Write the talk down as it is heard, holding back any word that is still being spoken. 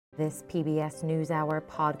This PBS NewsHour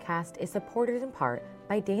podcast is supported in part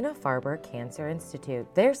by Dana-Farber Cancer Institute.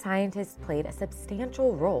 Their scientists played a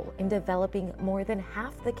substantial role in developing more than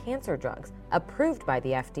half the cancer drugs approved by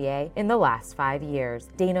the FDA in the last 5 years.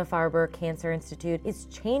 Dana-Farber Cancer Institute is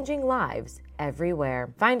changing lives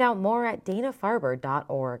everywhere. Find out more at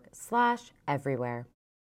danafarber.org/everywhere.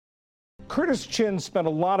 Curtis Chin spent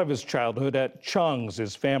a lot of his childhood at Chung's,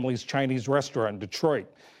 his family's Chinese restaurant in Detroit.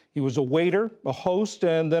 He was a waiter, a host,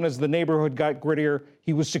 and then as the neighborhood got grittier,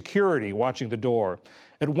 he was security watching the door.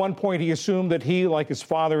 At one point, he assumed that he, like his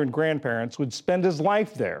father and grandparents, would spend his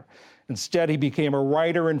life there. Instead, he became a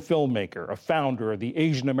writer and filmmaker, a founder of the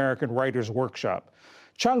Asian American Writers Workshop.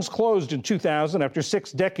 Chung's closed in 2000 after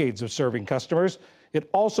 6 decades of serving customers. It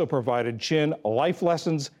also provided Chin life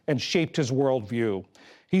lessons and shaped his worldview.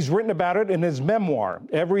 He's written about it in his memoir,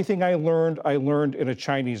 Everything I Learned in a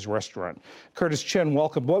Chinese Restaurant. Curtis Chin,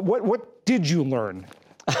 welcome. What did you learn?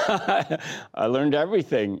 I learned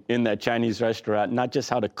everything in that Chinese restaurant, not just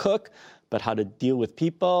how to cook, but how to deal with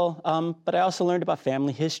people. But I also learned about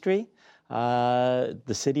family history,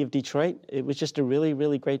 the city of Detroit. It was just a really,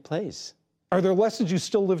 really great place. Are there lessons you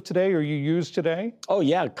still live today or you use today? Oh,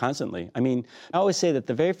 yeah, constantly. I mean, I always say that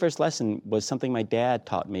the very first lesson was something my dad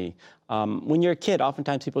taught me. When you're a kid,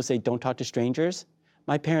 oftentimes people say, don't talk to strangers.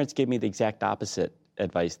 My parents gave me the exact opposite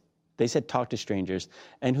advice. They said, talk to strangers.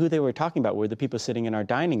 And who they were talking about were the people sitting in our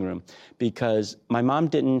dining room, because my mom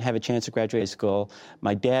didn't have a chance to graduate school.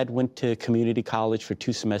 My dad went to community college for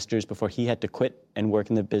 2 semesters before he had to quit and work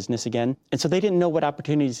in the business again. And so they didn't know what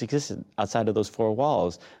opportunities existed outside of those 4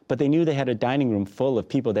 walls, but they knew they had a dining room full of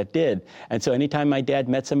people that did. And so anytime my dad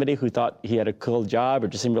met somebody who thought he had a cool job or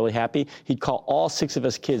just seemed really happy, he'd call all 6 of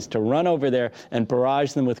us kids to run over there and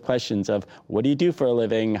barrage them with questions of, what do you do for a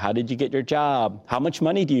living? How did you get your job? How much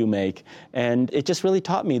money do you make? And it just really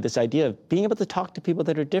taught me this idea of being able to talk to people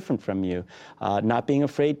that are different from you, not being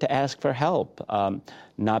afraid to ask for help,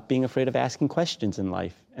 not being afraid of asking questions in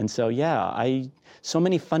life. And so, yeah, so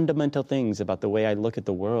many fundamental things about the way I look at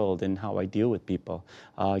the world and how I deal with people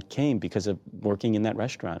came because of working in that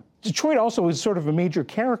restaurant. Detroit also is sort of a major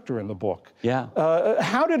character in the book. Yeah.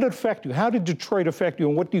 How did it affect you? How did Detroit affect you?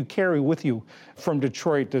 And what do you carry with you from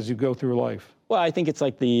Detroit as you go through life? Well, I think it's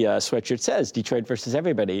like the sweatshirt says, Detroit versus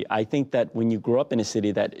everybody. I think that when you grow up in a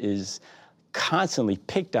city that is constantly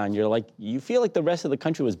picked on, you feel like the rest of the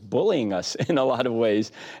country was bullying us in a lot of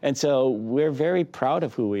ways. And so we're very proud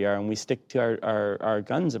of who we are, and we stick to our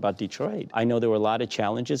guns about Detroit. I know there were a lot of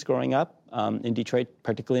challenges growing up in Detroit,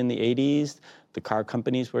 particularly in the 80s. The car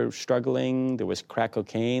companies were struggling. There was crack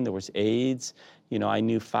cocaine. There was AIDS. You know, I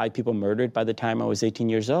knew 5 people murdered by the time I was 18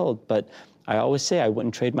 years old. But I always say I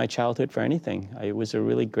wouldn't trade my childhood for anything. It was a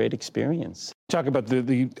really great experience. Talk about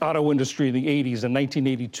the auto industry in the 80s. In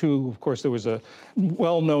 1982, of course, there was a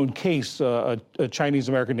well-known case. A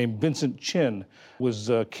Chinese-American named Vincent Chin was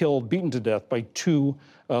killed, beaten to death by 2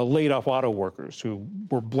 laid-off auto workers who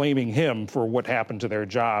were blaming him for what happened to their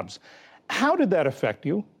jobs. How did that affect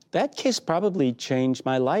you? That case probably changed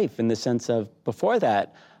my life in the sense of, before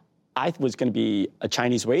that, I was going to be a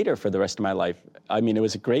Chinese waiter for the rest of my life. I mean, it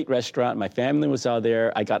was a great restaurant. My family was all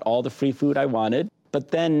there. I got all the free food I wanted. But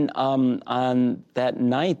then on that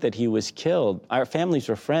night that he was killed, our families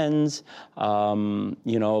were friends.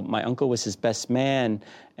 My uncle was his best man.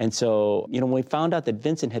 And so, when we found out that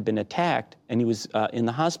Vincent had been attacked and he was in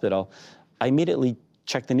the hospital, I immediately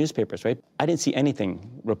checked the newspapers, right? I didn't see anything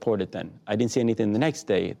reported then. I didn't see anything the next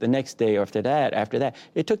day, or after that.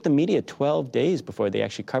 It took the media 12 days before they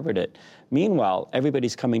actually covered it. Meanwhile,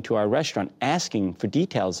 everybody's coming to our restaurant asking for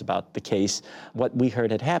details about the case, what we heard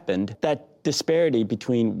had happened. That disparity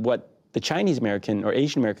between what the Chinese American or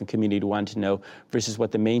Asian American community wanted to know versus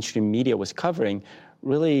what the mainstream media was covering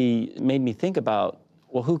really made me think about,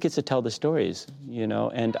 well, who gets to tell the stories,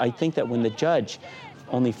 And I think that when the judge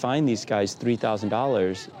only fined these guys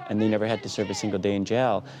 $3,000 and they never had to serve a single day in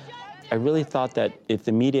jail, I really thought that if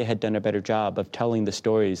the media had done a better job of telling the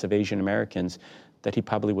stories of Asian Americans, that he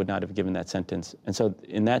probably would not have given that sentence. And so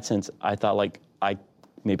in that sense, I thought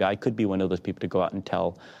maybe I could be one of those people to go out and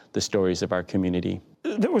tell the stories of our community.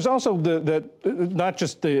 There was also not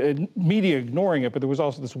just the media ignoring it, but there was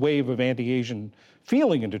also this wave of anti-Asian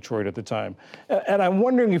feeling in Detroit at the time. And I'm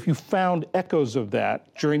wondering if you found echoes of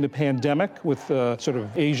that during the pandemic with sort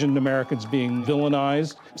of Asian Americans being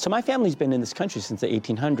villainized. So my family's been in this country since the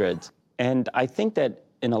 1800s. And I think that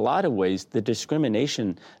in a lot of ways, the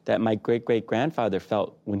discrimination that my great-great-grandfather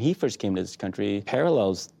felt when he first came to this country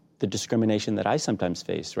parallels the discrimination that I sometimes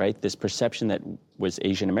face, right? This perception that was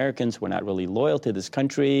Asian Americans were not really loyal to this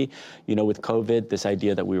country. With COVID, this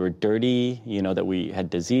idea that we were dirty, that we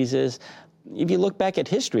had diseases. if you look back at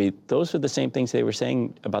history, those were the same things they were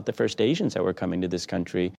saying about the first Asians that were coming to this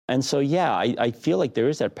country. And so, yeah, I feel like there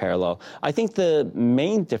is that parallel. I think the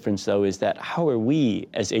main difference, though, is that how are we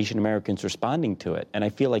as Asian Americans responding to it? And I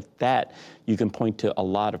feel like that you can point to a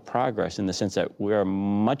lot of progress in the sense that we're a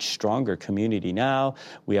much stronger community now.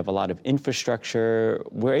 We have a lot of infrastructure.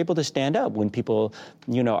 We're able to stand up when people,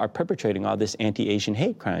 are perpetrating all this anti-Asian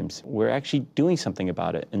hate crimes. We're actually doing something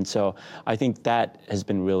about it. And so I think that has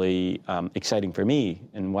been really exciting for me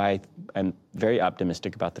and why I'm very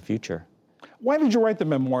optimistic about the future. Why did you write the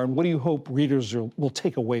memoir, and what do you hope readers will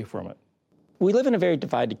take away from it? We live in a very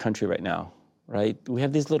divided country right now, right? We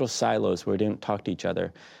have these little silos where we don't talk to each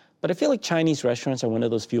other. But I feel like Chinese restaurants are one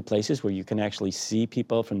of those few places where you can actually see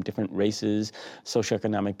people from different races,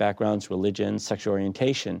 socioeconomic backgrounds, religions, sexual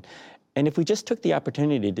orientation. And if we just took the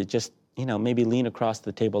opportunity to just, maybe lean across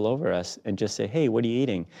the table over us and just say, hey, what are you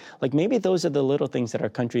eating? Like maybe those are the little things that our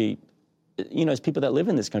country, as people that live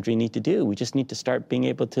in this country need to do. We just need to start being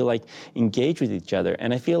able to engage with each other.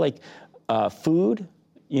 And I feel like food,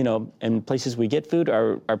 and places we get food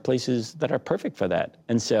are places that are perfect for that.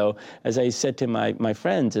 And so, as I said to my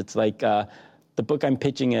friends, it's like the book I'm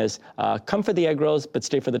pitching is come for the egg rolls, but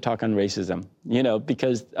stay for the talk on racism,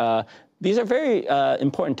 because these are very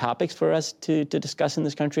important topics for us to discuss in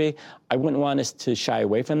this country. I wouldn't want us to shy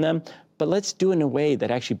away from them, but let's do it in a way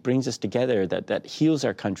that actually brings us together, that heals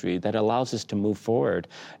our country, that allows us to move forward.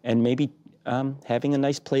 And maybe having a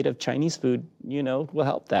nice plate of Chinese food, will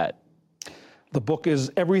help that. The book is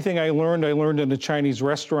Everything I Learned in a Chinese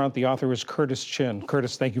Restaurant. The author is Curtis Chin.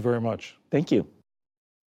 Curtis, thank you very much. Thank you.